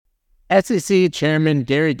SEC Chairman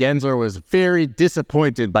Gary Gensler was very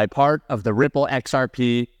disappointed by part of the Ripple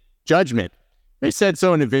XRP judgment. They said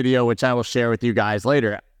so in a video, which I will share with you guys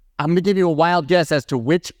later. I'm going to give you a wild guess as to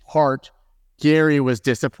which part Gary was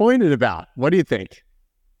disappointed about. What do you think? Do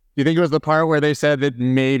you think it was the part where they said that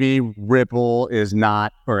maybe Ripple is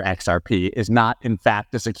not, or XRP is not, in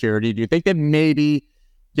fact, a security? Do you think that maybe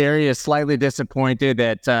Gary is slightly disappointed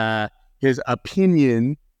that his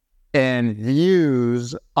opinion and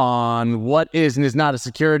views on what is and is not a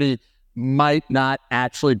security might not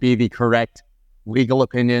actually be the correct legal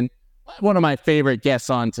opinion? One of my favorite guests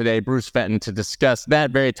on today, Bruce Fenton, to discuss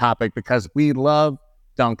that very topic because we love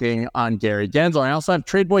dunking on Gary Gensler. I also have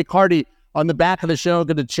Tradeboy Cardi on the back of the show,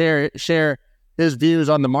 going to share his views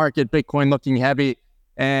on the market, Bitcoin looking heavy,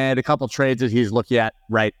 and a couple trades that he's looking at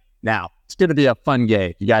right now. It's going to be a fun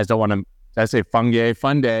day. You guys don't want to, did I say fun day?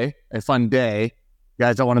 Fun day, a fun day. You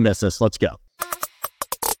guys don't want to miss this. Let's go.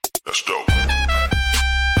 Let's go.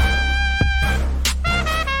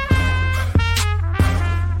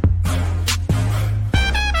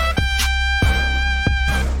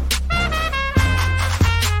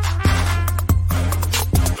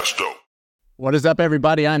 What is up,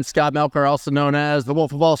 everybody? I'm Scott Melker, also known as the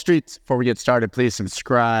Wolf of Wall Street. Before we get started, please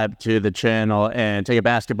subscribe to the channel and take a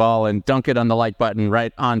basketball and dunk it on the like button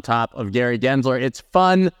right on top of Gary Gensler. It's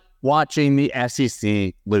fun watching the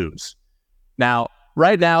SEC lose. Now,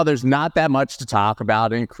 right now, there's not that much to talk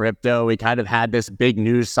about in crypto. We kind of had this big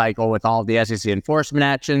news cycle with all of the SEC enforcement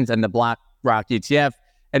actions and the BlackRock ETF.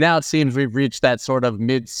 And now it seems we've reached that sort of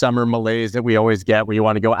midsummer malaise that we always get where you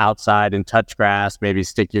want to go outside and touch grass, maybe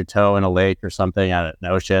stick your toe in a lake or something, an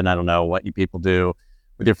ocean. I don't know what you people do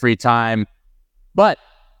with your free time. But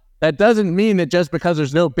that doesn't mean that just because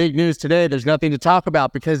there's no big news today, there's nothing to talk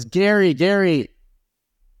about, because Gary,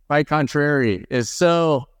 by contrary, is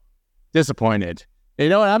so disappointed. You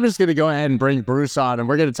know what? I'm just going to go ahead and bring Bruce on, and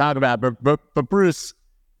we're going to talk about it. But Bruce,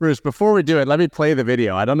 before we do it, let me play the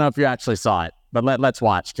video. I don't know if you actually saw it, but let's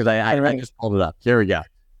watch, because I just pulled it up. Here we go.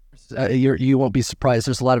 You won't be surprised.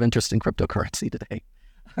 There's a lot of interest in cryptocurrency today.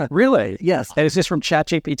 Really? Yes. And is this from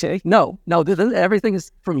ChatGPT? No. Everything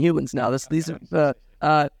is from humans now.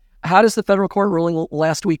 How does the federal court ruling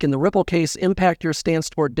last week in the Ripple case impact your stance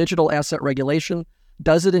toward digital asset regulation?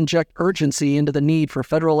 Does it inject urgency into the need for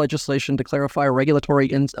federal legislation to clarify regulatory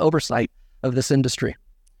oversight of this industry?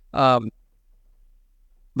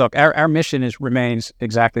 Look, our mission remains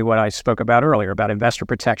exactly what I spoke about earlier, about investor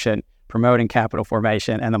protection, promoting capital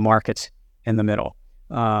formation, and the markets in the middle.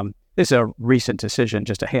 This is a recent decision,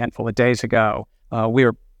 just a handful of days ago. We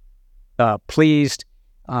were pleased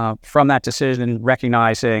from that decision,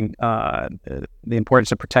 recognizing the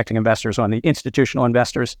importance of protecting investors on the institutional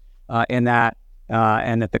investors in that,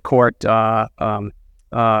 and that the court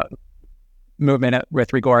movement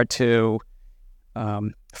with regard to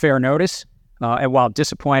fair notice. And while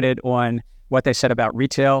disappointed on what they said about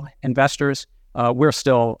retail investors, we're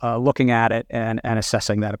still looking at it and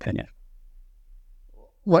assessing that opinion.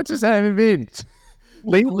 What does that even mean?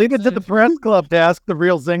 Leave it to the press club to ask the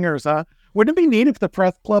real zingers, huh? Wouldn't it be neat if the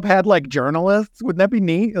press club had like journalists? Wouldn't that be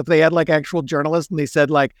neat if they had like actual journalists and they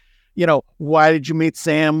said like, why did you meet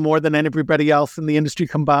Sam more than everybody else in the industry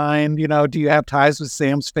combined? Do you have ties with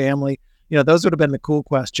Sam's family? Those would have been the cool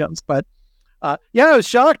questions. But I was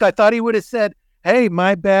shocked. I thought he would have said, hey,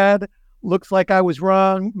 my bad. Looks like I was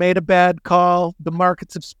wrong. Made a bad call. The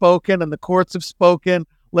markets have spoken and the courts have spoken.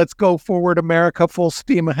 Let's go forward, America, full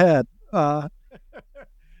steam ahead. But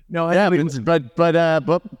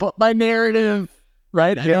my narrative,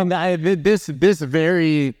 right? Yeah. I mean, this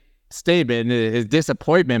very statement is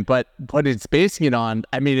disappointment, but it's basing it on,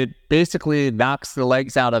 it basically knocks the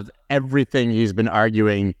legs out of everything he's been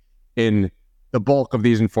arguing in the bulk of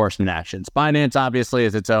these enforcement actions. Binance obviously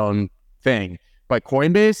is its own thing, but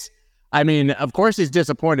Coinbase, of course he's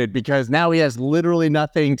disappointed because now he has literally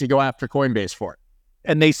nothing to go after Coinbase for.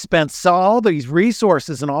 And they spent all these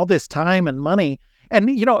resources and all this time and money. And,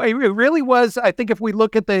 it really was, I think if we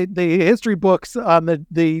look at the history books on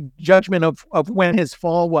the judgment of when his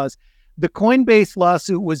fall was, the Coinbase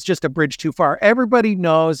lawsuit was just a bridge too far. Everybody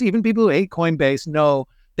knows, even people who hate Coinbase know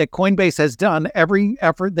that Coinbase has done every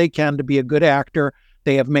effort they can to be a good actor.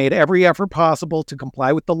 They have made every effort possible to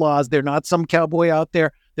comply with the laws. They're not some cowboy out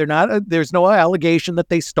there. There's no allegation that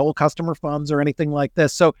they stole customer funds or anything like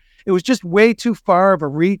this. So it was just way too far of a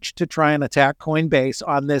reach to try and attack Coinbase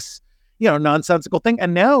on this, nonsensical thing.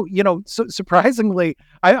 And now, surprisingly,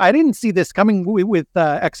 I didn't see this coming with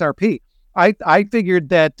XRP. I figured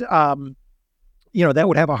that, that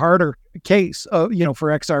would have a harder case, for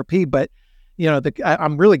XRP, but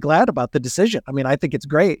I'm really glad about the decision. I mean, I think it's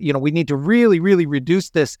great. We need to really, really reduce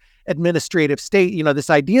this administrative state. This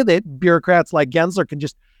idea that bureaucrats like Gensler can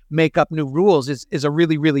just make up new rules is a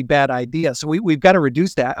really, really bad idea. So we've got to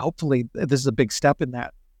reduce that. Hopefully this is a big step in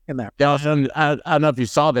that. Yeah, I don't know if you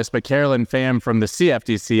saw this, but Carolyn Pham from the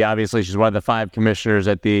CFTC, obviously she's one of the 5 commissioners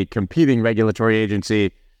at the competing regulatory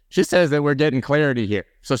agency. She says that we're getting clarity here.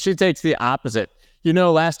 So she takes the opposite.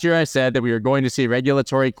 Last year I said that we were going to see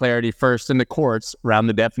regulatory clarity first in the courts around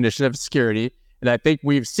the definition of security. And I think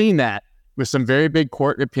we've seen that with some very big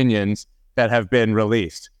court opinions that have been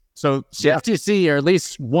released. So CFTC, or at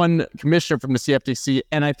least one commissioner from the CFTC,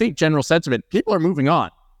 and I think general sentiment, people are moving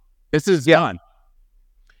on. This is done.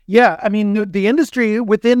 Yeah, I mean, the industry,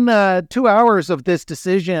 within 2 hours of this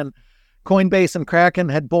decision, Coinbase and Kraken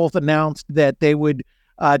had both announced that they would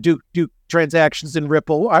do transactions in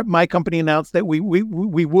Ripple. My company announced that we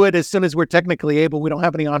would as soon as we're technically able. We don't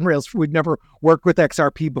have any on-rails. We've never worked with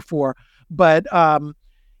XRP before. But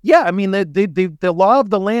yeah, I mean, the law of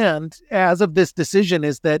the land as of this decision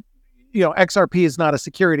is that, XRP is not a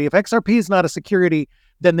security. If XRP is not a security,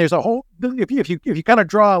 then there's a whole, if you kind of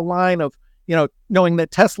draw a line of, knowing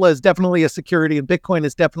that Tesla is definitely a security and Bitcoin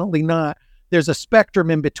is definitely not, there's a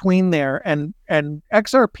spectrum in between there. And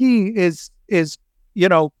XRP is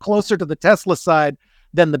closer to the Tesla side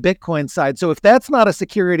than the Bitcoin side. So if that's not a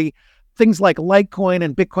security, things like Litecoin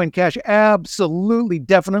and Bitcoin Cash, absolutely,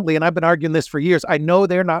 definitely. And I've been arguing this for years. I know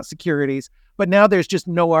they're not securities, but now there's just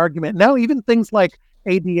no argument. Now, even things like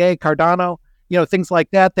ADA, Cardano, things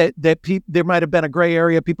like that there might have been a gray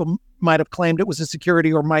area. People might have claimed it was a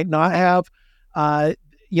security or might not have. I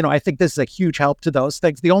think this is a huge help to those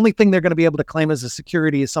things. The only thing they're going to be able to claim as a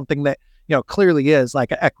security is something that, clearly is like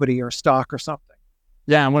an equity or a stock or something.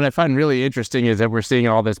 Yeah, and what I find really interesting is that we're seeing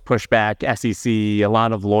all this pushback, SEC, a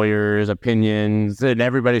lot of lawyers' opinions, and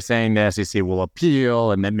everybody's saying the SEC will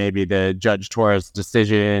appeal, and that maybe the Judge Torres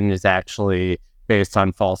decision is actually based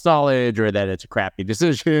on false knowledge, or that it's a crappy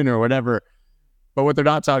decision, or whatever. But what they're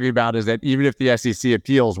not talking about is that even if the SEC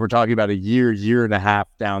appeals, we're talking about a year and a half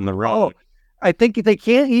down the road. I think they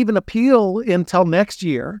can't even appeal until next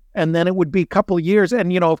year, and then it would be a couple of years.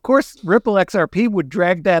 And, of course, Ripple XRP would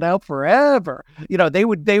drag that out forever. They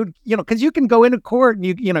would, because you can go into court and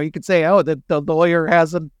you could say, oh, the lawyer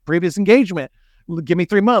has a previous engagement. Give me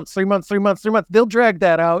 3 months. They'll drag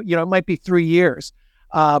that out. It might be 3 years.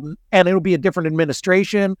 And it'll be a different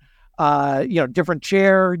administration, different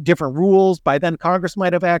chair, different rules. By then Congress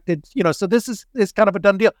might have acted, so this is kind of a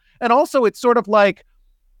done deal. And also it's sort of like,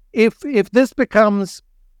 if this becomes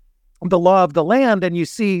the law of the land and you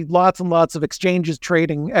see lots and lots of exchanges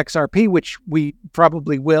trading XRP, which we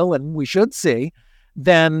probably will and we should see,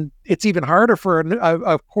 then it's even harder for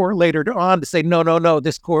a court later on to say, no,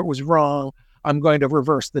 this court was wrong. I'm going to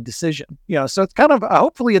reverse the decision. So it's kind of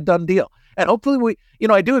hopefully a done deal. And hopefully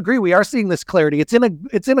I do agree, we are seeing this clarity. It's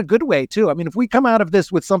in a good way too. I mean, if we come out of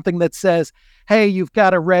this with something that says, hey, you've got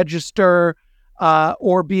to register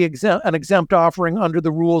or be an exempt offering under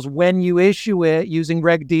the rules when you issue it using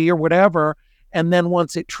Reg D or whatever. And then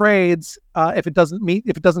once it trades, if it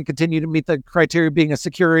doesn't continue to meet the criteria of being a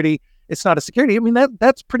security, it's not a security. I mean,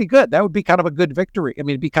 that's pretty good. That would be kind of a good victory. I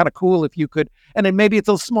mean, it'd be kind of cool if you could, and then maybe it's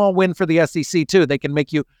a small win for the SEC too. They can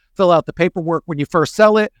make you fill out the paperwork when you first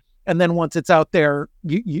sell it. And then once it's out there,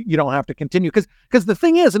 you don't have to continue. Because the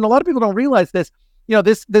thing is, and a lot of people don't realize this,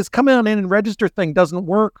 this come on in and register thing doesn't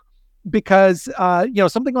work because,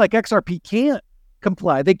 something like XRP can't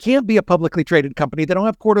comply. They can't be a publicly traded company. They don't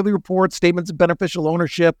have quarterly reports, statements of beneficial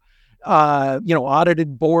ownership,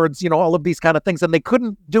 audited boards, all of these kind of things. And they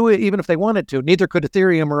couldn't do it even if they wanted to. Neither could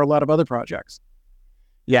Ethereum or a lot of other projects.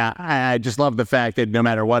 Yeah, I just love the fact that no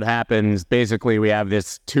matter what happens, basically we have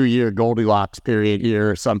this 2-year Goldilocks period here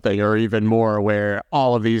or something, or even more, where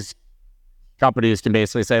all of these companies can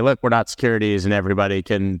basically say, look, we're not securities, and everybody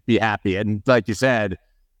can be happy. And like you said,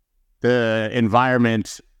 the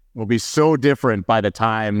environment will be so different by the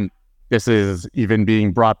time this is even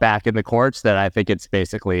being brought back in the courts that I think it's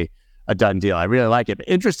basically a done deal. I really like it. But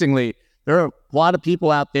interestingly, there are a lot of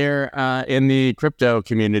people out there in the crypto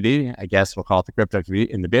community, I guess we'll call it the crypto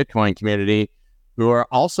community, in the Bitcoin community, who are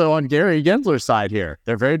also on Gary Gensler's side here.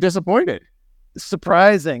 They're very disappointed.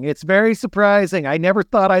 Surprising. It's very surprising. I never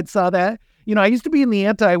thought I'd saw that. I used to be in the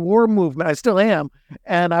anti-war movement. I still am.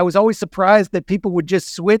 And I was always surprised that people would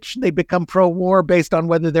just switch. They become pro-war based on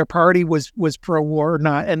whether their party was pro-war or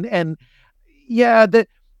not. And yeah,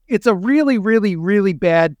 it's a really, really, really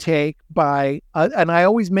bad take by, and I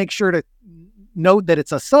always make sure to note that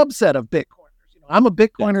it's a subset of Bitcoiners. I'm a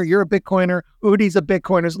Bitcoiner, yes. You're a Bitcoiner, Udi's a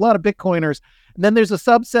Bitcoiner, there's a lot of Bitcoiners. And then there's a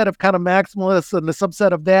subset of kind of maximalists and a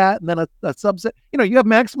subset of that. And then a subset, you have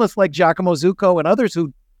maximalists like Giacomo Zucco and others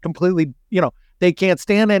who completely, they can't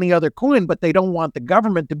stand any other coin, but they don't want the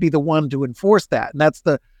government to be the one to enforce that. And that's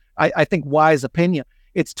I think, wise opinion.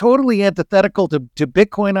 It's totally antithetical to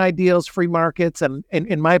Bitcoin ideals, free markets, and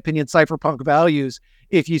in my opinion, cypherpunk values.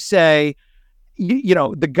 If you say,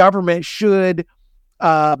 the government should,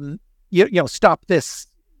 stop this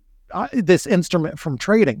instrument from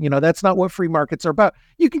trading. That's not what free markets are about.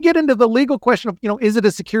 You can get into the legal question of, is it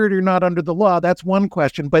a security or not under the law? That's one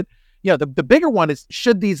question. But, the bigger one is,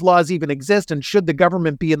 should these laws even exist? And should the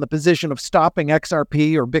government be in the position of stopping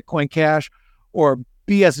XRP or Bitcoin Cash or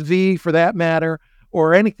BSV for that matter,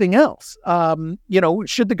 or anything else?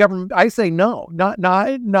 Should the government? I say no, not.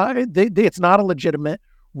 It's not a legitimate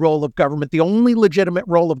role of government. The only legitimate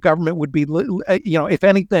role of government would be, if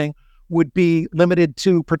anything, would be limited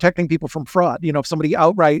to protecting people from fraud. If somebody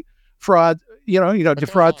outright fraud,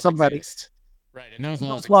 defraud somebody. Right. And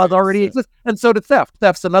those laws already exist. And so did theft.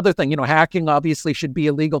 Theft's another thing. Hacking obviously should be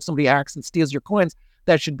illegal. If somebody hacks and steals your coins,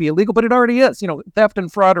 that should be illegal, but it already is. Theft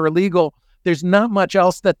and fraud are illegal. There's not much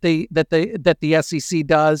else that the SEC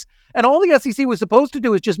does. And all the SEC was supposed to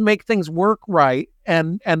do is just make things work right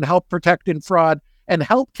and help protect in fraud and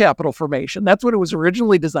help capital formation. That's what it was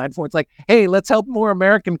originally designed for. It's like, hey, let's help more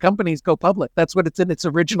American companies go public. That's what it's in its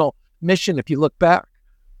original mission, if you look back.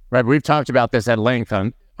 Right. We've talked about this at length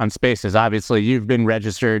on Spaces. Obviously, you've been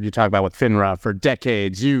registered. You talk about with FINRA for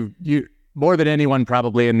decades. You more than anyone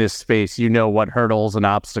probably in this space, what hurdles and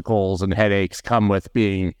obstacles and headaches come with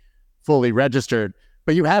being fully registered.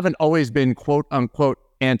 But you haven't always been quote unquote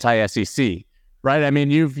anti-SEC, right? I mean,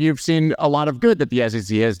 you've seen a lot of good that the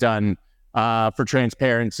SEC has done for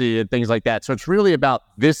transparency and things like that. So it's really about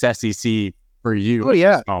this SEC for you at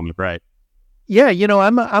this moment, right? Yeah,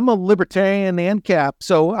 I'm a libertarian ANCAP,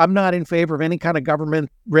 so I'm not in favor of any kind of government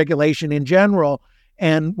regulation in general.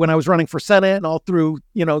 And when I was running for Senate and all through,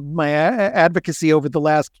 my advocacy over the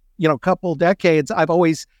last, couple decades, I've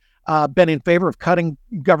always been in favor of cutting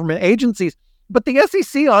government agencies. But the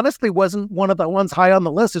SEC honestly wasn't one of the ones high on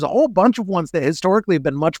the list. There's a whole bunch of ones that historically have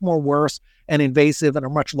been much more worse and invasive and are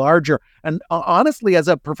much larger. And honestly, as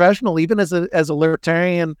a professional, even as a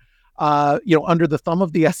libertarian, under the thumb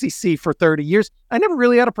of the SEC for 30 years, I never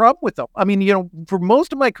really had a problem with them. I mean, for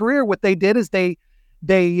most of my career, what they did is they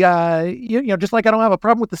just like I don't have a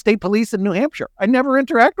problem with the state police in New Hampshire. I never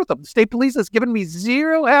interact with them. The state police has given me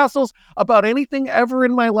zero hassles about anything ever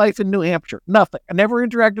in my life in New Hampshire. Nothing. I never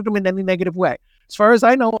interacted with them in any negative way. As far as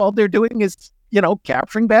I know, all they're doing is,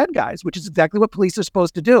 capturing bad guys, which is exactly what police are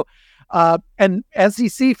supposed to do. And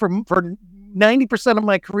SEC for 90% of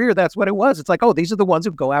my career, that's what it was. It's like, oh, these are the ones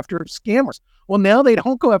who go after scammers. Well, now they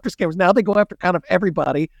don't go after scammers. Now they go after kind of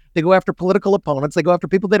everybody. They go after political opponents. They go after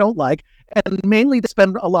people they don't like. And mainly they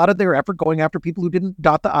spend a lot of their effort going after people who didn't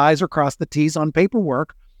dot the I's or cross the T's on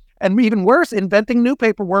paperwork. And even worse, inventing new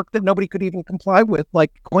paperwork that nobody could even comply with,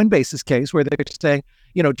 like Coinbase's case, where they're just saying,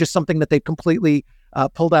 just something that they completely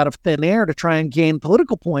pulled out of thin air to try and gain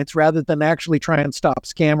political points rather than actually try and stop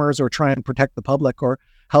scammers or try and protect the public or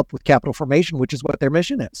help with capital formation, which is what their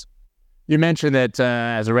mission is. You mentioned that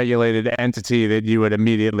as a regulated entity that you would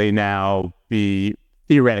immediately now be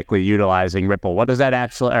theoretically utilizing Ripple. What does that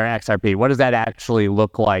actually, or XRP, what does that actually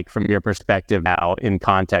look like from your perspective now in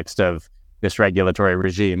context of this regulatory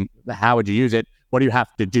regime? How would you use it? What do you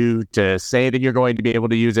have to do to say that you're going to be able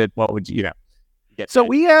to use it? What would get So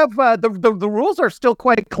we have, the rules are still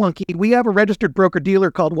quite clunky. We have a registered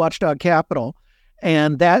broker-dealer called Watchdog Capital.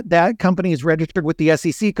 And that company is registered with the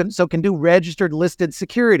SEC, so can do registered listed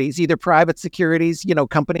securities, either private securities,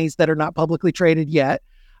 companies that are not publicly traded yet,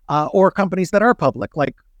 or companies that are public,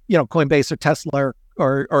 like Coinbase or Tesla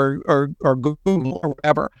or Google or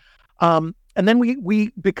whatever. And then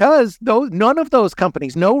we because none of those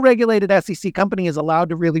companies, no regulated SEC company is allowed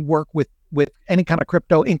to really work with any kind of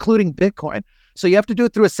crypto, including Bitcoin. So you have to do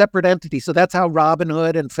it through a separate entity. So that's how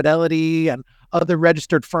Robinhood and Fidelity and other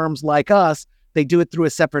registered firms like us, they do it through a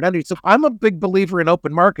separate entity. So I'm a big believer in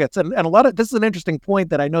open markets. And a lot of, this is an interesting point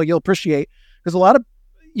that I know you'll appreciate, because a lot of,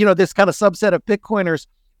 this kind of subset of Bitcoiners,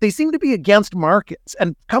 they seem to be against markets.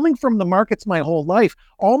 And coming from the markets my whole life,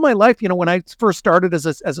 all my life, when I first started as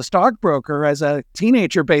a stockbroker, as a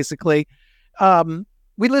teenager, basically,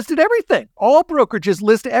 we listed everything. All brokerages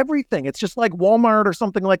list everything. It's just like Walmart or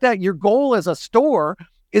something like that. Your goal as a store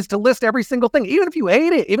is to list every single thing, even if you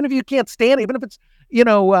hate it, even if you can't stand it, even if it's,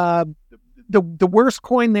 the worst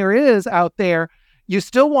coin there is out there, you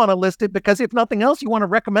still want to list it, because if nothing else, you want to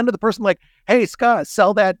recommend to the person like, hey, Scott,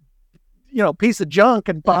 sell that, piece of junk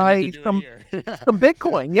and buy some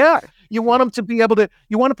Bitcoin. Yeah. You want them to be able to,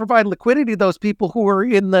 you want to provide liquidity to those people who are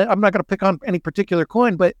in the, I'm not going to pick on any particular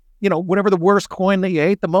coin, but whatever the worst coin that you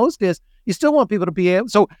hate the most is, you still want people to be able.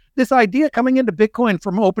 So this idea coming into Bitcoin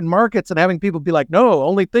from open markets and having people be like, no,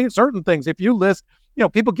 only certain things. If you list,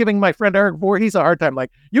 people giving my friend Eric Voorhees a hard time,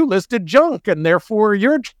 like, you listed junk and therefore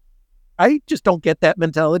I just don't get that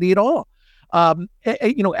mentality at all.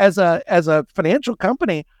 As a financial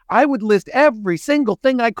company, I would list every single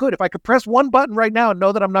thing I could. If I could press one button right now and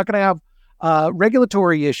know that I'm not going to have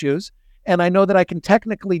regulatory issues, and I know that I can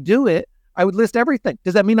technically do it, I would list everything.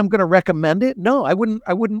 Does that mean I'm going to recommend it? No, I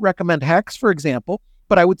wouldn't recommend Hex, for example,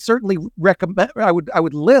 but I would certainly recommend, I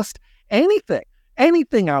would list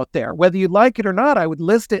anything out there, whether you like it or not. I would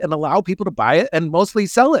list it and allow people to buy it and mostly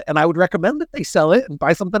sell it. And I would recommend that they sell it and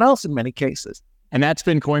buy something else in many cases. And that's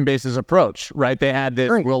been Coinbase's approach, right? They had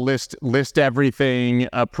this we'll list everything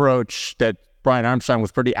approach that Brian Armstrong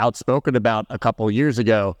was pretty outspoken about a couple of years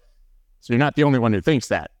ago. So you're not the only one who thinks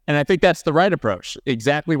that. And I think that's the right approach.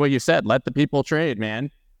 Exactly what you said. Let the people trade,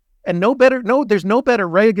 man. And there's no better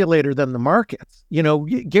regulator than the markets.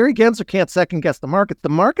 Gary Gensler can't second guess the markets. The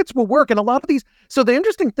markets will work. And a lot of these, so the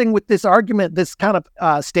interesting thing with this argument, this kind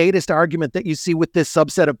of statist argument that you see with this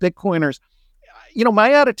subset of Bitcoiners,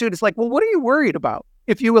 my attitude is like, well, what are you worried about?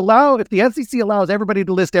 If the SEC allows everybody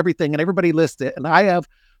to list everything and everybody lists it, and I have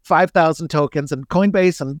 5,000 tokens and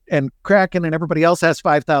Coinbase and Kraken and everybody else has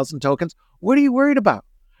 5,000 tokens, what are you worried about?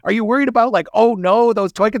 Are you worried about like, oh no,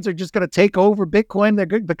 those tokens are just going to take over Bitcoin? They're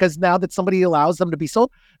good because now that somebody allows them to be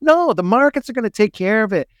sold? No, the markets are going to take care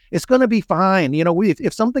of it. It's going to be fine.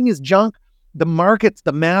 If something is junk, the markets,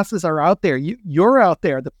 the masses are out there. You're out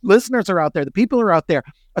there. The listeners are out there. The people are out there,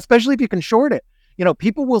 especially if you can short it.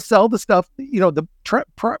 People will sell the stuff,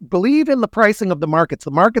 believe in the pricing of the markets.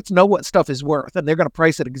 The markets know what stuff is worth, and they're going to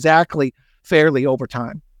price it exactly fairly over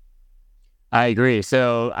time. I agree.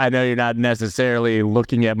 So I know you're not necessarily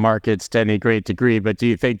looking at markets to any great degree, but do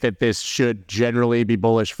you think that this should generally be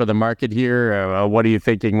bullish for the market here? Or what are you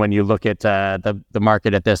thinking when you look at the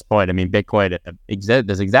market at this point? I mean, Bitcoin at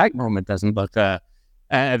this exact moment doesn't look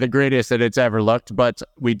the greatest that it's ever looked, but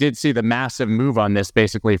we did see the massive move on this,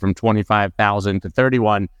 basically from 25,000 to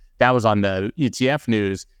 31. That was on the ETF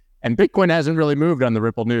news, and Bitcoin hasn't really moved on the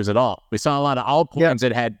Ripple news at all. We saw a lot of altcoins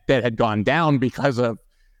that had gone down because of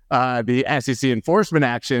the SEC enforcement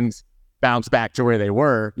actions bounce back to where they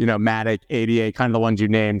were. Matic, ADA, kind of the ones you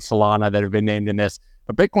named, Solana that have been named in this.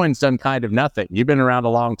 But Bitcoin's done kind of nothing. You've been around a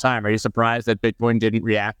long time. Are you surprised that Bitcoin didn't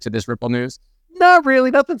react to this Ripple news? Not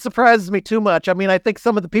really. Nothing surprises me too much. I mean, I think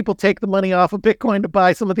some of the people take the money off of Bitcoin to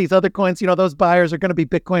buy some of these other coins. Those buyers are going to be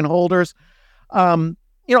Bitcoin holders.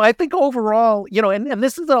 I think overall, and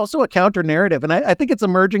this is also a counter narrative. And I think it's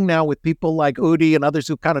emerging now with people like Udi and others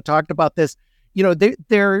who kind of talked about this.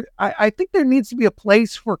 I think there needs to be a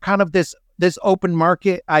place for kind of this open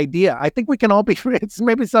market idea. I think we can all be, it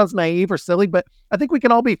maybe sounds naive or silly, but I think we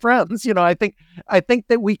can all be friends. I think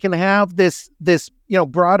that we can have this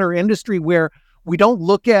broader industry where we don't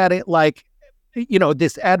look at it like,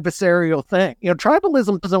 this adversarial thing.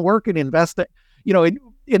 Tribalism doesn't work in investing.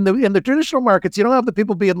 In the traditional markets, you don't have the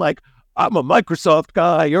people being like, I'm a Microsoft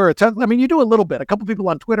guy, you're a Tesla. I mean, you do a little bit, a couple people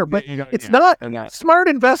on Twitter, but it's not, smart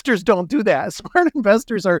investors don't do that. Smart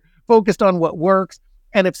investors are focused on what works.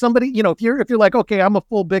 And if somebody, if you're like, okay, I'm a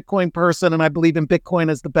full Bitcoin person and I believe in Bitcoin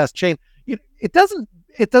as the best chain, it's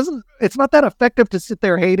not that effective to sit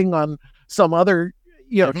there hating on some other,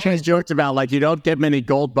 Everyone's joked about, like, you don't get many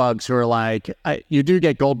gold bugs who are like, you do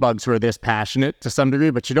get gold bugs who are this passionate to some degree,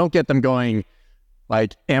 but you don't get them going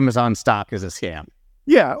like Amazon stock is a scam.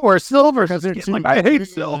 Yeah, or silver. Like, I hate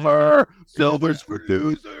silver. Silver's for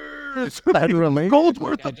losers. Gold's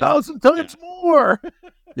worth 1,000 times more.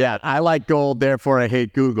 Yeah, I like gold, therefore I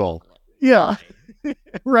hate Google. Yeah,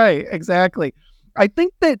 right, exactly.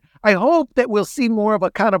 I hope that we'll see more of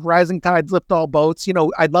a kind of rising tides lift all boats.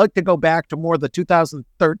 I'd like to go back to more of the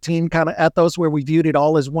 2013 kind of ethos where we viewed it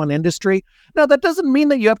all as one industry. Now, that doesn't mean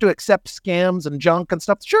that you have to accept scams and junk and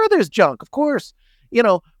stuff. Sure, there's junk, of course,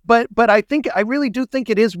 but I really do think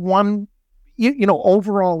it is one,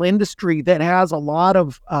 overall industry that has a lot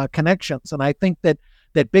of connections. And I think that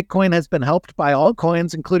Bitcoin has been helped by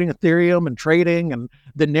altcoins, including Ethereum and trading and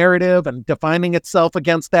the narrative and defining itself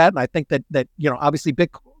against that. And I think that obviously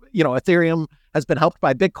Ethereum has been helped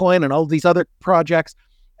by Bitcoin and all these other projects.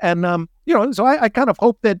 And, so I kind of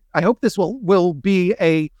hope this will be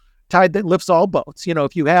a tide that lifts all boats.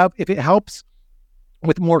 If it helps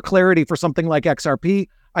with more clarity for something like XRP,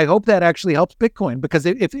 I hope that actually helps Bitcoin, because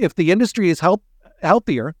if the industry is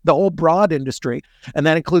healthier, the whole broad industry, and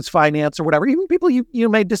that includes finance or whatever, even people you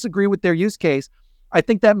may disagree with their use case, I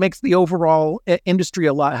think that makes the overall industry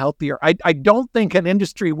a lot healthier. I don't think an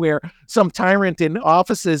industry where some tyrant in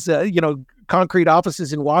offices, concrete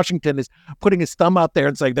offices in Washington is putting his thumb out there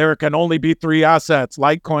and saying there can only be 3 assets,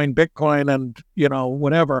 Litecoin, Bitcoin, and,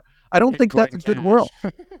 whatever. I don't think that's a good world.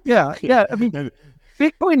 Yeah. I mean,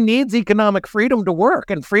 Bitcoin needs economic freedom to work,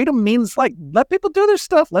 and freedom means let people do their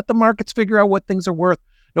stuff. Let the markets figure out what things are worth.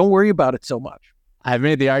 Don't worry about it so much. I've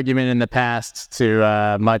made the argument in the past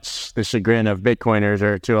to much the chagrin of Bitcoiners,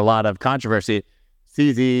 or to a lot of controversy.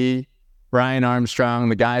 CZ, Brian Armstrong,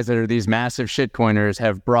 the guys that are these massive shitcoiners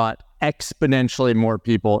have brought exponentially more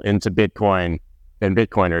people into Bitcoin than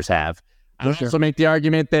Bitcoiners have. I also make the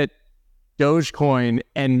argument that Dogecoin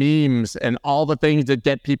and memes and all the things that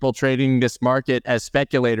get people trading this market as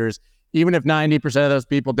speculators, even if 90% of those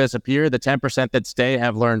people disappear, the 10% that stay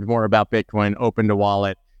have learned more about Bitcoin, opened a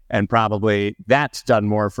wallet, and probably that's done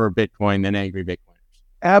more for Bitcoin than angry Bitcoiners.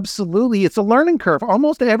 Absolutely. It's a learning curve.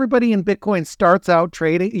 Almost everybody in Bitcoin starts out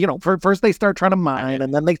trading, first they start trying to mine,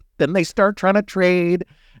 and then they start trying to trade,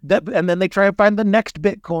 and then they try to find the next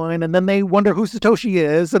Bitcoin, and then they wonder who Satoshi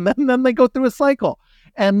is, and then they go through a cycle.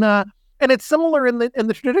 And it's similar in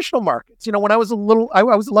the traditional markets. When I was I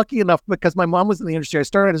was lucky enough because my mom was in the industry. I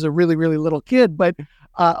started as a really, really little kid, but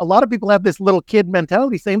a lot of people have this little kid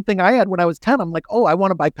mentality. Same thing I had when I was 10. I'm like, oh, I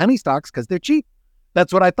want to buy penny stocks because they're cheap.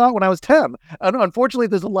 That's what I thought when I was 10. And unfortunately,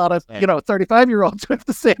 there's a lot of, 35-year-olds who have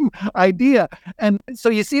the same idea. And so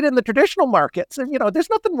you see it in the traditional markets. And, there's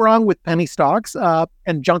nothing wrong with penny stocks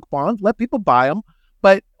and junk bonds. Let people buy them.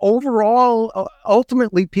 But overall,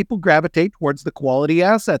 ultimately, people gravitate towards the quality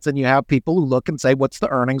assets. And you have people who look and say, what's the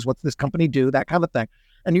earnings? What's this company do? That kind of thing.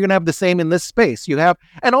 And you're going to have the same in this space.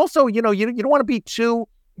 And also, you don't want to be too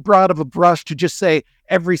broad of a brush to just say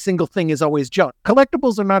every single thing is always junk.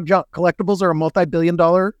 Collectibles are not junk. Collectibles are a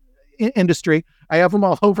multi-billion-dollar industry. I have them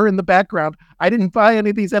all over in the background. I didn't buy any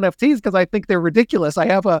of these NFTs because I think they're ridiculous. I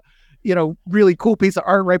have a, really cool piece of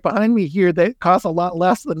art right behind me here that costs a lot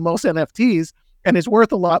less than most NFTs and is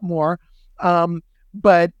worth a lot more.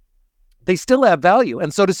 But they still have value.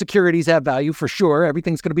 And so do securities have value for sure.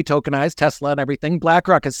 Everything's going to be tokenized, Tesla and everything.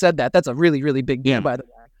 BlackRock has said that. That's a really, really big deal, by the way.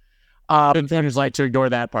 Inventors like to ignore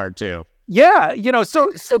that part too. Yeah,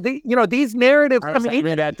 so these narratives.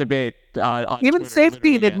 Even that debate. Even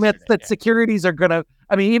Safety admits that securities are going to.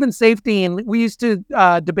 Even Safety, and we used to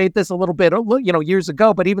debate this a little bit, years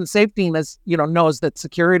ago. But even Safety, knows that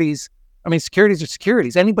securities. Securities are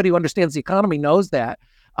securities. Anybody who understands the economy knows that.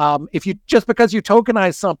 Just because you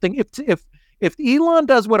tokenize something, if Elon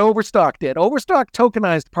does what Overstock did, Overstock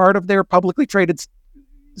tokenized part of their publicly traded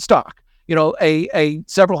stock. A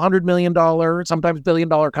several $100 million, sometimes $1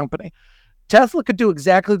 billion company. Tesla could do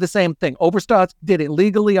exactly the same thing. Overstock did it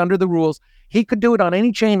legally under the rules. He could do it on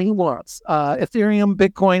any chain he wants. Ethereum,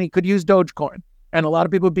 Bitcoin, he could use Dogecoin. And a lot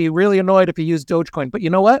of people would be really annoyed if he used Dogecoin. But you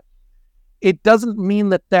know what? It doesn't mean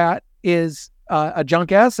that is a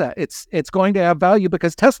junk asset. It's going to have value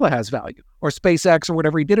because Tesla has value, or SpaceX, or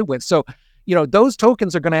whatever he did it with. So those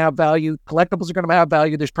tokens are going to have value. Collectibles are going to have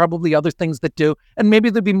value. There's probably other things that do. And maybe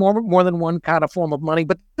there'd be more than one kind of form of money.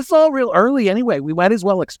 But this is all real early anyway. We might as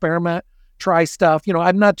well experiment, try stuff.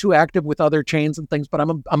 I'm not too active with other chains and things, but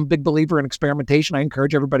I'm a big believer in experimentation. I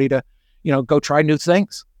encourage everybody to, go try new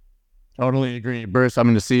things. Totally agree. Bruce, I'm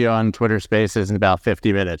going to see you on Twitter Spaces in about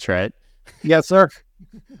 50 minutes, right? Yes, sir.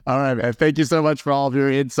 All right, man. Thank you so much for all of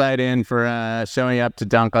your insight and for showing up to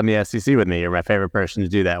dunk on the SEC with me. You're my favorite person to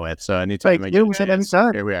do that with. So anytime Thank you.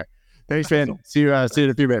 Anytime. Here we are. Thanks, man. See you in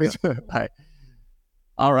a few minutes. Bye.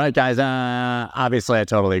 All right, guys. Obviously, I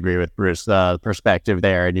totally agree with Bruce's perspective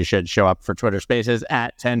there, and you should show up for Twitter Spaces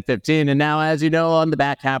at 10:15. And now, as you know, on the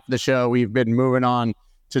back half of the show, we've been moving on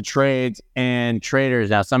to trades and traders.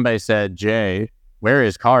 Now, somebody said, Jay, where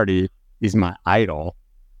is Cardi? He's my idol.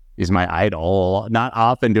 He's my idol. Not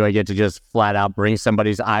often do I get to just flat out bring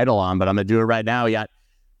somebody's idol on, but I'm going to do it right now.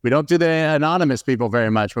 We don't do the anonymous people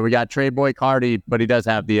very much, but we got Trade Boy Cardi, but he does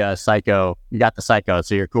have the psycho. You got the psycho,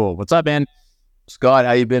 so you're cool. What's up, man? Scott,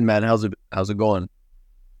 how you been, man? How's it going?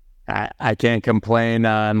 I can't complain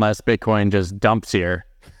unless Bitcoin just dumps here.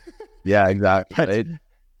 Yeah, exactly. Right?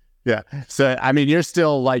 Yeah. So, you're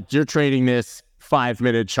still you're trading this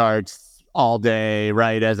 5-minute charts all day,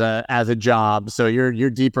 right, as a job. So you're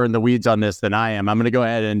deeper in the weeds on this than I am. I'm going to go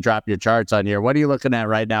ahead and drop your charts on here. What are you looking at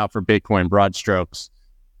right now for Bitcoin, broad strokes?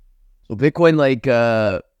 So Bitcoin,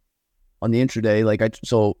 on the intraday,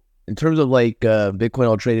 so in terms of Bitcoin,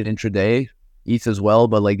 I'll trade it intraday, ETH as well,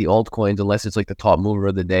 but the altcoins, unless it's the top mover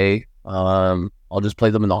of the day, I'll just play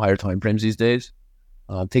them in the higher time frames these days.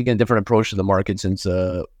 I'm taking a different approach to the market since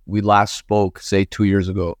we last spoke, say 2 years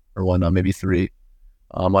ago or whatnot, maybe 3.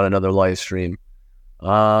 On another live stream.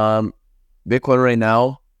 Bitcoin right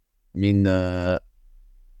now, I mean, there's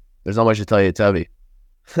not much to tell you. It's heavy.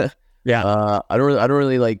 Yeah. I don't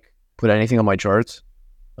really like put anything on my charts.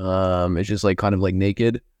 It's just like kind of like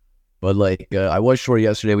naked. But like I was short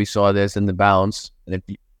yesterday. We saw this in the bounce, and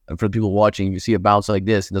and for the people watching, if you see a bounce like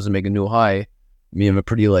this, it doesn't make a new high. I mean, I'm a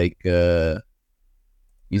pretty like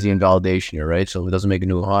easy invalidation here, right? So if it doesn't make a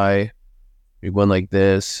new high, you're going like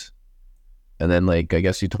this, and then like I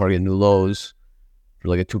guess you target new lows for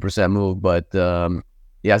like a 2% move. But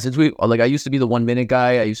yeah, since I used to be the 1 minute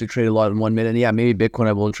guy. I used to trade a lot in 1 minute. Yeah, maybe Bitcoin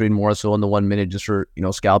I will trade more so in the 1 minute just for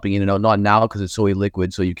scalping in and out. Not now because it's so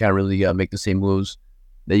illiquid, so you can't really make the same moves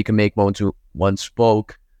that you can make one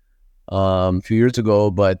spoke a few years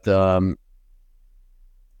ago. But I'm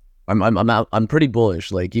pretty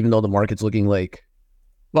bullish. Like even though the market's looking like.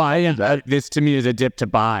 Well, this to me is a dip to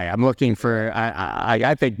buy. I'm looking for,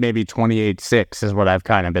 I think maybe 28.6 is what I've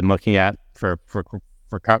kind of been looking at for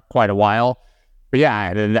quite a while. But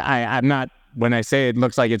yeah, I'm not, when I say it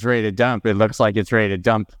looks like it's ready to dump, it looks like it's ready to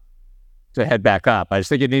dump to head back up. I just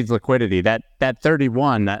think it needs liquidity. That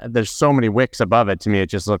 31, there's so many wicks above it. To me, it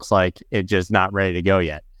just looks like it's just not ready to go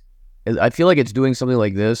yet. I feel like it's doing something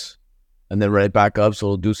like this and then right back up. So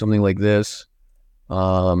it'll do something like this.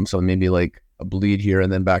 So maybe like a bleed here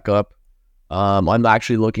and then back up. I'm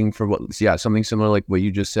actually looking for something similar like what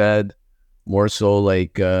you just said, more so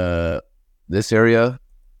like this area,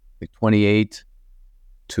 like 28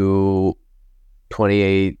 to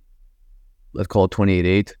 28. Let's call it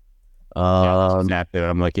 28.8. That's exactly what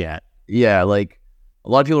I'm looking at. Yeah, like a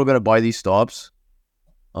lot of people are gonna buy these stops,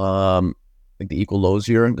 like the equal lows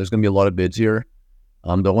here. There's gonna be a lot of bids here.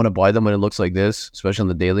 Don't want to buy them when it looks like this, especially on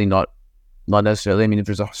the daily. Not necessarily. I mean, if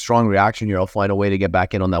there's a strong reaction here, I'll find a way to get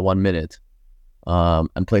back in on that 1 minute,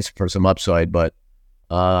 and place for some upside. But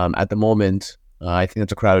at the moment, I think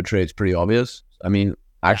it's a crowded trade. It's pretty obvious. I mean,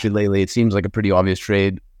 actually, lately it seems like a pretty obvious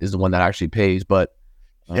trade is the one that actually pays. But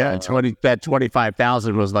yeah, that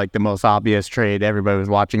 25,000 was like the most obvious trade everybody was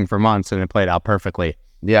watching for months, and it played out perfectly.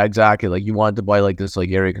 Yeah, exactly. Like you wanted to buy like this like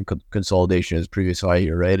area consolidation as previous high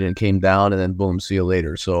here, right? And it came down, and then boom, see you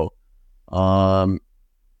later. So,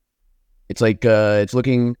 it's like it's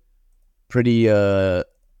looking pretty. I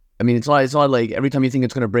mean, it's not like every time you think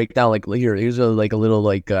it's gonna break down. Like here's a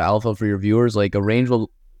little alpha for your viewers. Like a range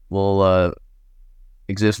will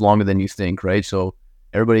exist longer than you think, right? So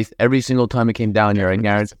every single time it came down here, I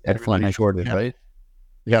guarantee everybody shorted, right?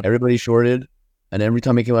 Yeah, everybody shorted, and every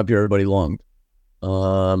time it came up here, everybody longed.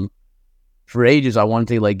 For ages, I wanted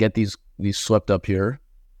to like get these swept up here.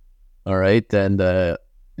 All right, and the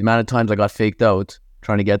amount of times I got faked out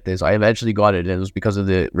trying to get this, I eventually got it, and it was because of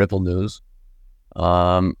the Ripple news.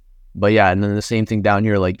 But yeah, and then the same thing down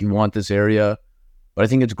here. Like you want this area, but I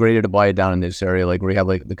think it's greater to buy it down in this area, like where you have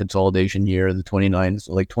like the consolidation here, the 29,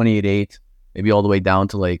 so like 28.8, maybe all the way down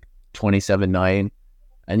to like 27.9,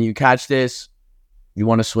 and you catch this, you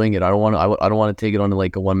want to swing it. I don't want to take it on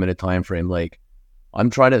like a 1 minute time frame. Like I'm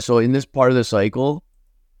trying to. So in this part of the cycle,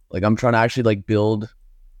 like I'm trying to actually like build,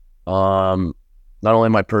 not only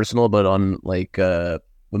my personal but on like with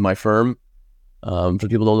my firm. For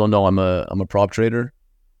people that don't know, I'm a prop trader,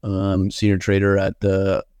 senior trader at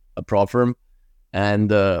a prop firm,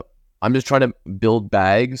 and I'm just trying to build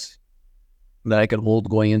bags that I can hold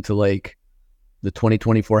going into like the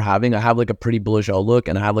 2024 halving. I have like a pretty bullish outlook,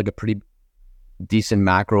 and I have like a pretty decent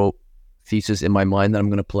macro thesis in my mind that I'm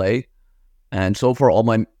going to play. And so far, all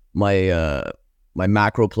my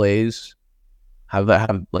macro plays have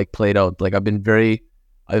like played out. Like I've been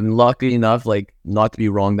lucky enough like not to be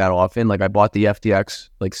wrong that often. Like I bought the FTX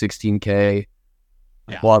like 16K.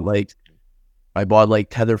 Yeah. I bought like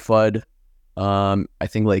Tether FUD. I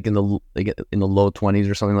think like in the low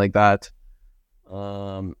 20s or something like that.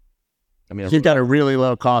 I mean, you've got a really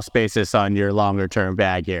low cost basis on your longer term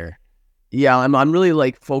bag here. Yeah, I'm really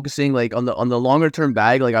like focusing like on the longer term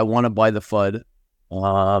bag. Like I want to buy the FUD,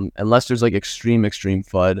 unless there's like extreme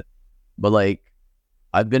FUD. But like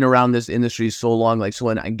I've been around this industry so long. Like so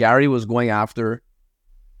when Gary was going after,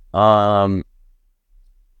 like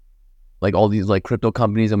all these like crypto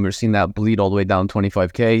companies, and we're seeing that bleed all the way down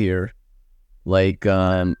 25K here. Like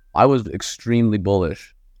I was extremely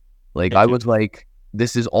bullish. Like I was like,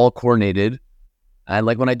 this is all coordinated, and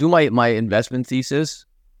like when I do my investment thesis.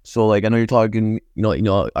 So like I know you're talking,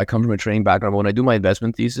 I come from a trading background, but when I do my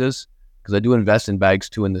investment thesis, because I do invest in bags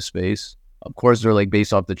too in this space, of course they're like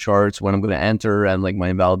based off the charts when I'm going to enter and like my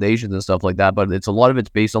invalidations and stuff like that. But it's a lot of it's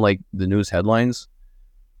based on like the news headlines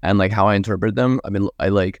and like how I interpret them. I mean,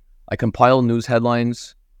 I compile news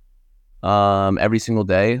headlines every single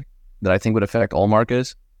day that I think would affect all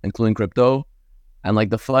markets, including crypto. And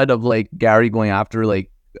like the FUD of like Gary going after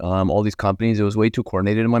like all these companies, it was way too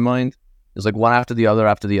coordinated in my mind. It was like one after the other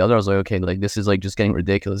after the other. I was like, okay, like this is like just getting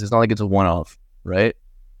ridiculous. It's not like it's a one-off, right?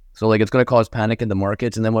 So like it's gonna cause panic in the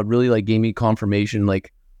markets. And then what really like gave me confirmation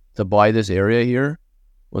like to buy this area here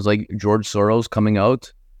was like George Soros coming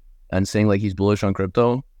out and saying like he's bullish on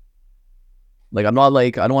crypto. Like I'm not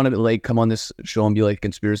like I don't want to like come on this show and be like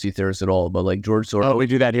conspiracy theorist at all, but like George Soros. Oh, we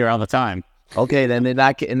do that here all the time. Okay, then in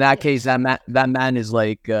that case, that man is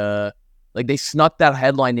like they snuck that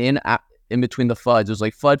headline in between the FUDs. It was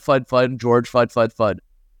like FUD, George FUD. I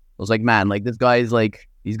was like, man, like this guy is like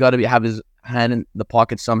he's got to have his hand in the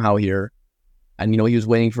pocket somehow here, and he was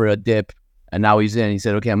waiting for a dip, and now he's in. He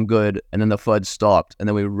said, okay, I'm good, and then the FUD stopped, and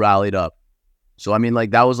then we rallied up. So I mean,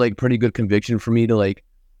 like that was like pretty good conviction for me to like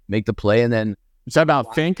make the play, and then. We talking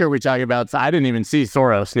about Fink, or we talking about? I didn't even see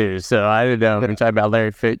Soros news, so I didn't know. We're talking about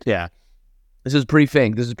Larry Fink. Yeah. This is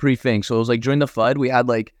pre-Fink. So it was like during the FUD, we had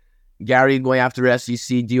like Gary going after SEC,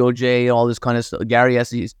 DOJ, all this kind of stuff.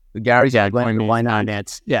 Gary's going after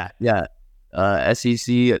Binance. Yeah.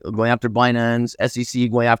 SEC going after Binance.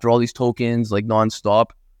 SEC going after all these tokens like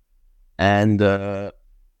nonstop. And it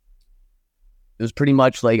was pretty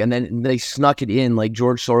much like, and then they snuck it in like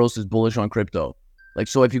George Soros is bullish on crypto. Like,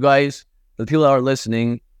 so if you guys, the people that are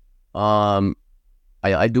listening,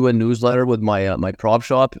 I do a newsletter with my my prop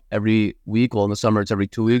shop every week. Well, in the summer it's every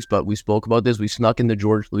 2 weeks, but we spoke about this. We snuck in we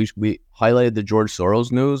highlighted the George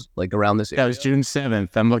Soros news like around this. That was June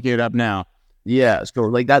 7th. I'm looking it up now. Yeah, so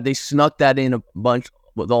like that they snuck that in a bunch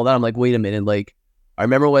with all that. I'm like, wait a minute, like I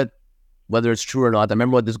remember whether it's true or not. I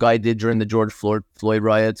remember what this guy did during the George Floyd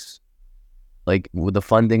riots, like with the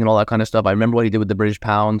funding and all that kind of stuff. I remember what he did with the British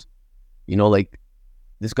pound. Like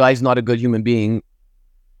this guy's not a good human being,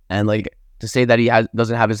 and like. To say that he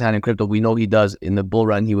doesn't have his hand in crypto, we know he does. In the bull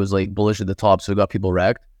run, he was like bullish at the top, so it got people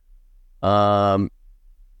wrecked. But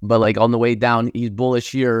like on the way down, he's bullish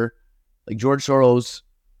here. Like George Soros,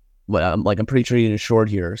 I'm pretty sure he's short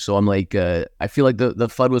here. So I'm like, I feel like the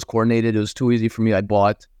FUD was coordinated. It was too easy for me. I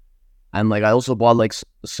bought, and like I also bought like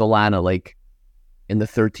Solana like in the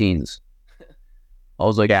 13s. I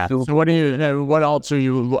was like, yeah. So what alts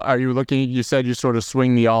are you looking? You said you sort of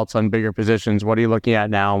swing the alts on bigger positions. What are you looking at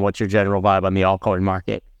now, and what's your general vibe on the altcoin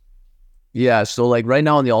market? Yeah, so like right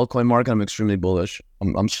now on the altcoin market, I'm extremely bullish.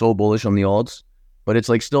 I'm so bullish on the alts, but it's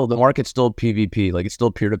like still the market's still PvP, like it's still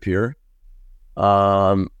peer to peer.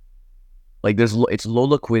 Like it's low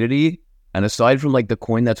liquidity, and aside from like the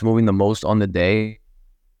coin that's moving the most on the day.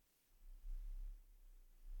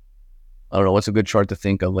 I don't know what's a good chart to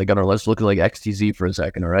think of. Like I don't know. Let's look at like XTZ for a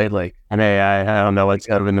second. All right, like I don't know what's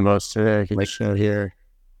moving the most today. I can show here.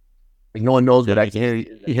 Like no one knows. But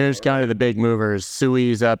here's kind of the big movers.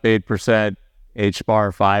 Sui's up 8%, HBAR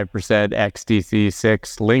 5%, XTC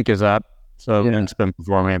 6%. Link is up, so Link's been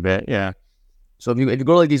performing a bit. Yeah. So if you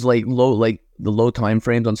go to like these like the low time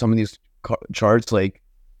frames on some of these charts, like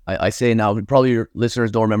I say now, probably your listeners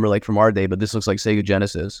don't remember like from our day, but this looks like Sega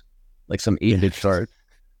Genesis, like some 8-bit chart.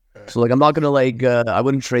 So like I'm not gonna like I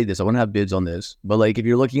wouldn't trade this. I wouldn't have bids on this. But like if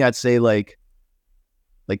you're looking at say like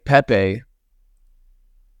Pepe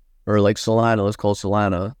or like Solana, let's call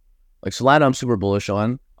Solana. Like Solana I'm super bullish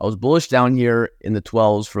on. I was bullish down here in the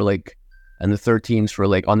 12s for like and the 13s for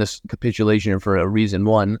like on this capitulation for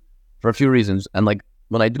a few reasons. And like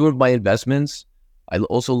when I do my investments, I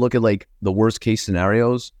also look at like the worst case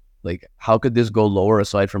scenarios. Like how could this go lower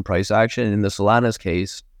aside from price action? In the Solana's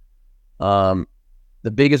case, the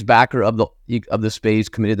biggest backer of the space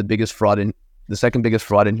committed the second biggest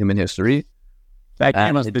fraud in human history. That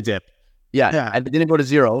came as the dip. Yeah, and it didn't go to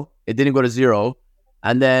zero.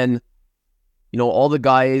 And then, all the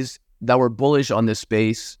guys that were bullish on this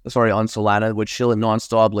space, on Solana, would chill it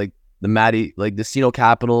nonstop, like the Matty, like the Sino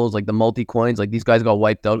Capitals, like the multi coins, like these guys got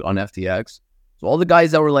wiped out on FTX. So all the guys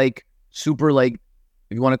that were like super, like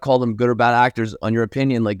if you want to call them good or bad actors, on your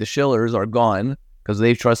opinion, like the shillers are gone because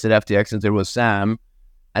they've trusted FTX since there was Sam.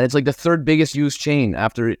 And it's like the third biggest used chain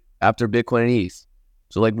after Bitcoin and ETH.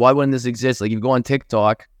 So like, why wouldn't this exist? Like, if you go on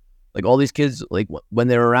TikTok, like all these kids, like when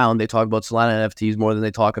they're around, they talk about Solana NFTs more than they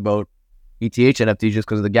talk about ETH NFTs just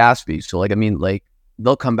because of the gas fees. So like, I mean, like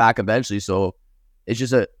they'll come back eventually. So it's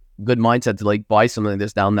just a good mindset to like buy something like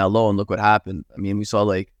this down that low and look what happened. I mean, we saw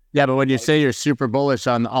like. Yeah, but when you say you're super bullish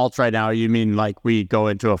on alts right now, you mean like we go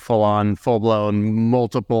into a full-blown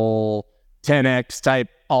multiple 10x type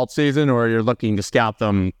alt season, or you're looking to scalp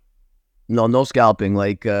them? No scalping.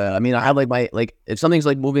 Like, I mean, I have like if something's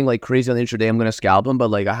like moving like crazy on the intraday, I'm gonna scalp them. But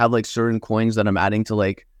like, I have like certain coins that I'm adding to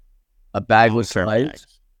like a bag with slides.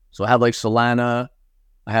 So I have like Solana,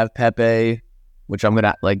 I have Pepe, which I'm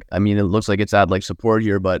gonna like. I mean, it looks like it's at like support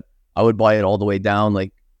here, but I would buy it all the way down,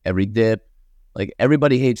 like every dip. Like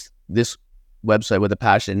everybody hates this website with a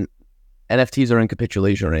passion. NFTs are in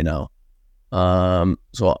capitulation right now.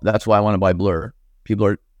 So that's why I want to buy Blur. People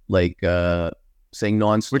are like saying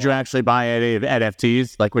nonstop. Would you actually buy any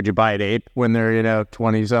NFTs? Like, would you buy an ape when they're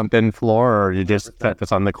 20 something floor, or you just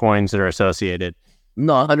focus on the coins that are associated?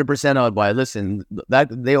 No, 100% I would buy it. Listen, that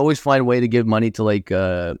they always find a way to give money to like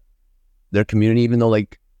their community, even though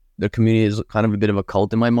like their community is kind of a bit of a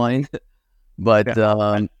cult in my mind. But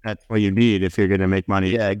that's what you need if you're going to make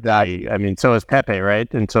money. Yeah, exactly. I mean, so is Pepe, right?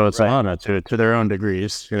 And so is Solana to their own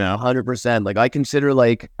degrees. 100%. Like I consider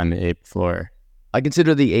like on the ape floor. I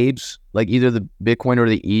consider the apes like either the Bitcoin or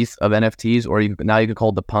the ETH of NFTs, or now you could call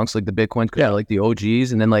it the punks like the Bitcoin, because they're like the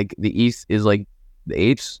OGs, and then like the ETH is like the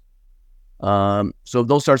apes. So if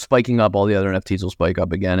those start spiking up, all the other NFTs will spike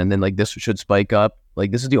up again, and then like this should spike up.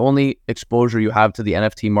 Like this is the only exposure you have to the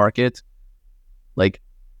NFT market, like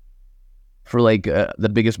for like the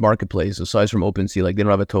biggest marketplace aside from OpenSea. Like they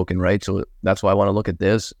don't have a token, right? So that's why I want to look at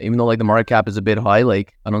this. Even though like the market cap is a bit high,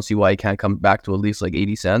 like I don't see why it can't come back to at least like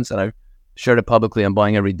 80 cents. And I've shared it publicly. I'm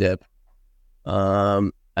buying every dip.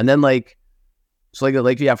 And then like, so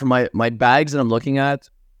like yeah, for my bags that I'm looking at,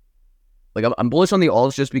 like I'm bullish on the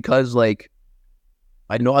alts just because like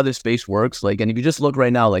I know how this space works. Like, and if you just look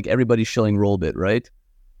right now, like everybody's shilling Rollbit, right?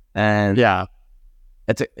 And yeah,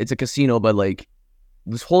 it's a casino, but like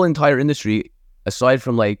this whole entire industry, aside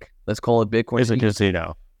from like, let's call it Bitcoin,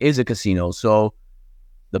 is a casino. So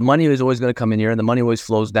the money is always going to come in here, and the money always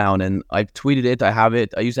flows down. And I've tweeted it. I have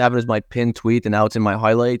it. I used to have it as my pinned tweet, and now it's in my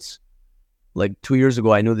highlights. Like 2 years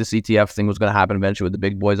ago, I knew this ETF thing was going to happen eventually with the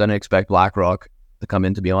big boys. I didn't expect BlackRock to come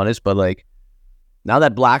in, to be honest. But like now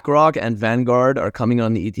that BlackRock and Vanguard are coming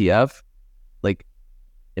on the ETF, like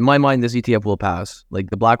in my mind, this ETF will pass. Like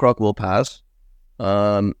the BlackRock will pass.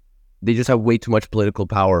 They just have way too much political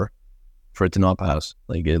power for it to not pass.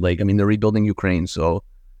 Like I mean, they're rebuilding Ukraine, so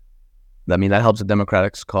I mean that helps the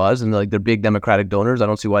Democratic cause, and like they're big Democratic donors. I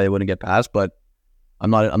don't see why they wouldn't get passed, but I'm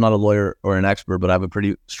not a lawyer or an expert, but I have a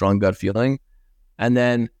pretty strong gut feeling. And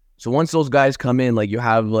then so once those guys come in, like you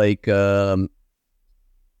have like the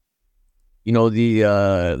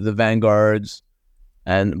Vanguards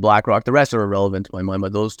and BlackRock. The rest are irrelevant to my mind,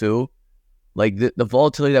 but those two, like the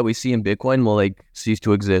volatility that we see in Bitcoin will like cease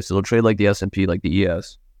to exist. It'll trade like the S&P, like the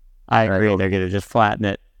ES. I agree. They're gonna just flatten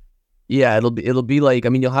it. Yeah, it'll be like, I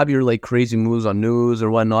mean, you'll have your like crazy moves on news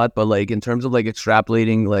or whatnot, but like in terms of like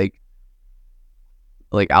extrapolating like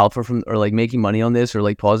alpha from, or like making money on this, or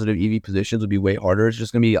like positive EV positions would be way harder. It's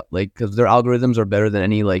just gonna be like, because their algorithms are better than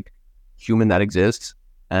any like human that exists,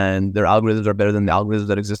 and their algorithms are better than the algorithms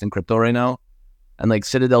that exist in crypto right now. And like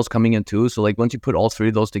Citadel's coming in too. So like once you put all three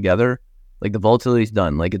of those together, like the volatility is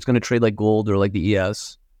done. Like it's going to trade like gold or like the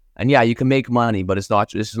ES. And yeah, you can make money, but this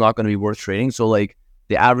is not going to be worth trading. So like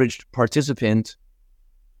the average participant,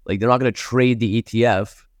 like they're not going to trade the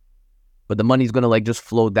ETF, but the money's going to like just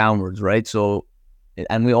flow downwards, right? So,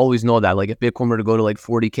 and we always know that like if Bitcoin were to go to like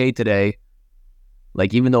 40K today,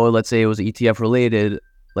 like even though let's say it was ETF related,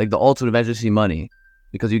 like the alts would eventually see money,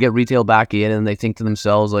 because you get retail back in and they think to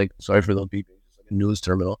themselves like, sorry for those people, it's like a news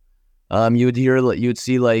terminal. You would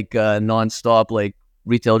see like nonstop like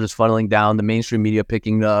retail just funneling down, the mainstream media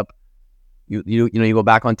picking up. You go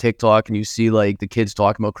back on TikTok and you see like the kids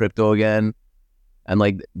talking about crypto again, and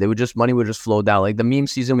like money would just flow down. Like the meme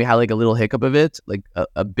season, we had like a little hiccup of it, like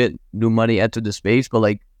a bit new money entered the space, but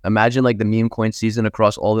like imagine like the meme coin season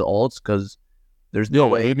across all the alts, because there's no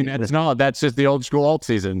way. I mean, that's just the old school alt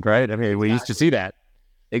season, right? I mean, we used to see that.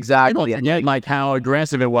 Exactly. People forget like how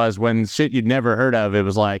aggressive it was when shit you'd never heard of, it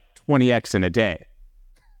was like 20x in a day.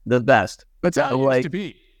 The best. That's how it used to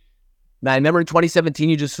be. Man, I remember in 2017,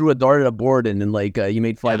 you just threw a dart at a board and then like you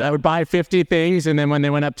made $5. I would buy 50 things, and then when they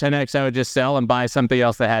went up 10x, I would just sell and buy something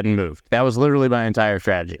else that hadn't moved. That was literally my entire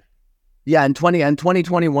strategy. Yeah, and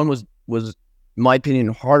 2021 was in my opinion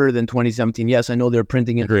harder than 2017. Yes, I know they're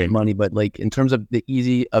printing in money, but like in terms of the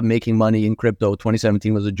easy of making money in crypto,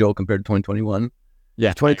 2017 was a joke compared to 2021.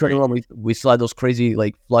 Yeah, 2021 we still had those crazy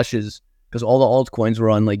like flushes because all the altcoins were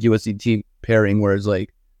on like USDT pairing, whereas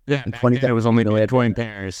like in 2010 it was only Bitcoin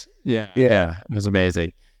pairs. Yeah, it was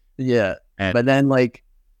amazing. Yeah, but then like,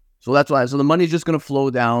 so that's why. So the money's just gonna flow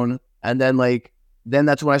down, and then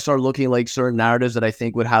that's when I started looking at like certain narratives that I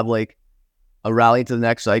think would have like a rally to the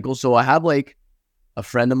next cycle. So I have like a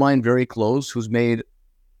friend of mine very close who's made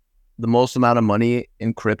the most amount of money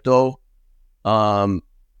in crypto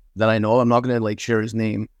that I know. I'm not gonna like share his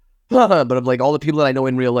name, but of like all the people that I know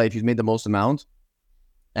in real life, he's made the most amount.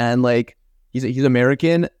 And like he's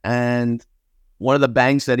American, and one of the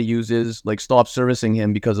banks that he uses like stopped servicing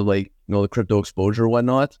him because of like the crypto exposure or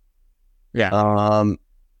whatnot. Yeah.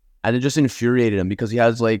 And it just infuriated him because he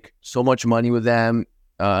has like so much money with them.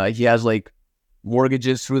 He has like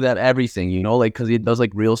mortgages through that, everything, you know, like because he does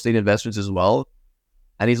like real estate investments as well.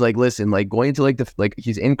 And he's like, listen, like going into like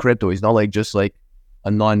he's in crypto. He's not like just like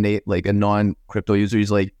a non-crypto user.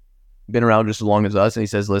 He's like been around just as long as us. And he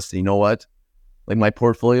says, listen, you know what? Like my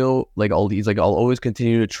portfolio, like I'll always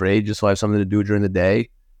continue to trade just so I have something to do during the day.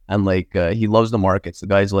 And like he loves the markets. The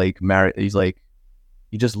guy's like married. He's like,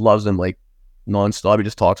 he just loves them like nonstop. He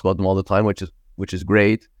just talks about them all the time, which is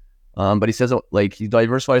great. But he says like he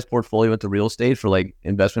diversifies his portfolio into real estate for like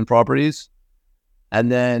investment properties.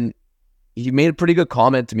 And then he made a pretty good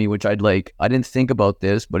comment to me, which I didn't think about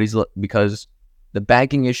this, but because the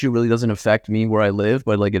banking issue really doesn't affect me where I live,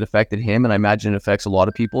 but like it affected him, and I imagine it affects a lot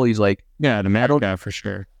of people. He's like, yeah, in America for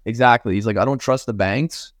sure. Exactly. He's like, I don't trust the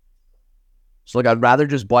banks. So like, I'd rather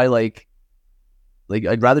just buy like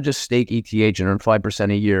I'd rather just stake ETH and earn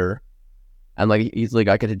 5% a year. And like, he's like,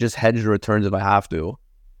 I could just hedge the returns if I have to.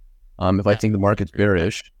 If I think the market's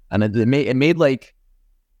bearish. And it made like,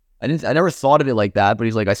 I never thought of it like that, but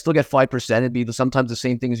he's like, I still get 5%. It'd be sometimes the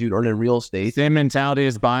same thing as you'd earn in real estate. Same mentality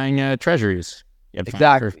as buying treasuries.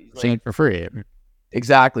 Exactly. For free.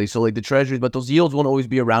 Exactly. So like the treasuries, but those yields won't always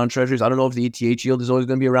be around treasuries. I don't know if the ETH yield is always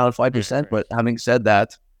going to be around 5%, but having said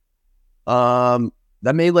that,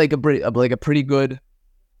 that made like a pretty good,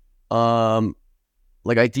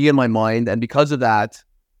 like idea in my mind. And because of that,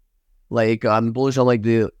 like I'm bullish on like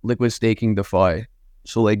the liquid staking DeFi.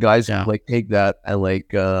 So like guys like take that and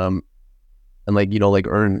like you know, like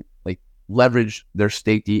earn, like leverage their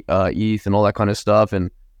staked ETH and all that kind of stuff.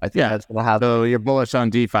 And I think that's gonna happen. So you're bullish on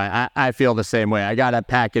DeFi. I feel the same way. I gotta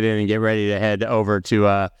pack it in and get ready to head over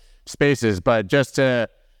to Spaces. But just to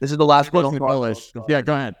this is the last one. Bullish. Yeah,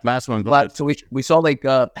 go ahead. Last one. So we saw like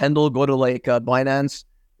Pendle go to like Binance.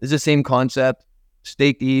 This is the same concept.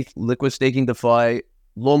 Staked ETH, liquid staking DeFi,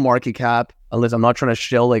 low market cap. Unless I'm not trying to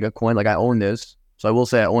shell like a coin. Like I own this, so I will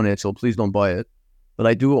say I own it. So please don't buy it. But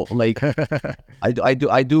I do like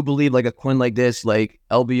I do believe like a coin like this, like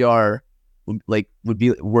LBR, would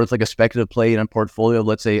be worth like a speculative play in a portfolio of,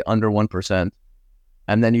 let's say, under 1%.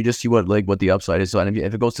 And then you just see what the upside is. So and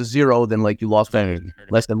if it goes to zero, then like you lost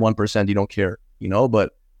less than 1%, you don't care, you know.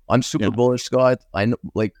 But I'm super bullish, Scott. I know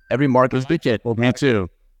like every market. Well, me too.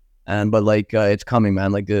 But like it's coming,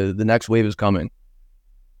 man. Like the next wave is coming.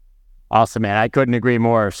 Awesome, man. I couldn't agree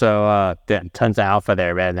more. So tons of alpha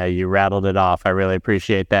there, man. You rattled it off. I really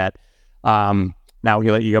appreciate that. Now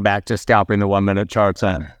we'll let you go back to scalping the 1 minute charts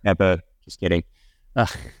on Epa. Just kidding.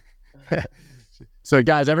 So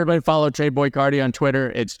guys, everybody follow TradeBoy Cardi on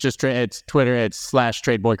Twitter. It's just it's Twitter. It's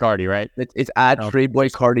 /TradeBoy Cardi, right? It's at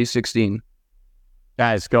TradeBoy Cardi 16.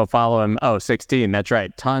 Guys, go follow him. Oh, 16. That's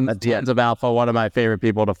right. Tons of alpha. One of my favorite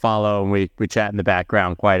people to follow, and we chat in the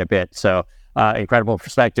background quite a bit. So incredible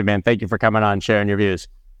perspective, man. Thank you for coming on, sharing your views.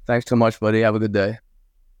 Thanks so much, buddy. Have a good day.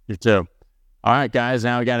 You too. All right, guys.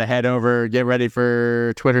 Now we got to head over, get ready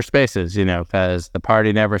for Twitter Spaces, you know, because the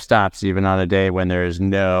party never stops, even on a day when there's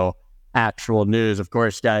no actual news. Of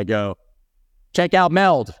course, got to go check out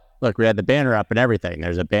Meld. Look, we had the banner up and everything.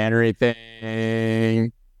 There's a bannery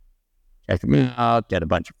thing. Check them out. Get a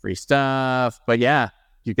bunch of free stuff. But yeah,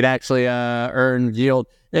 you could actually earn yield.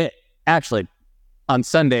 Actually, on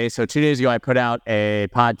Sunday, so 2 days ago, I put out a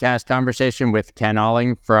podcast conversation with Ken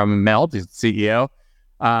Alling from Meld. He's the CEO.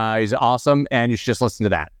 He's awesome, and you should just listen to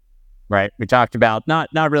that, right? We talked about, not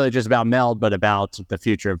really just about Meld, but about the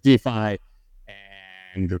future of DeFi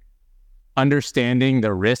and understanding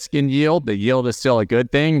the risk in yield. The yield is still a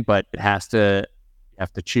good thing, but you have to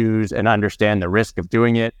choose and understand the risk of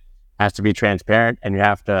doing it. It has to be transparent, and you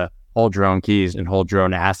have to hold your own keys and hold your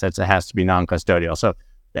own assets. It has to be non-custodial. So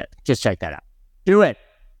just check that out. Do it.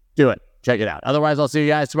 Check it out. Otherwise, I'll see you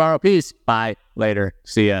guys tomorrow. Peace. Bye. Later.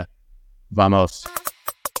 See ya. Vamos.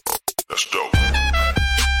 Let's go.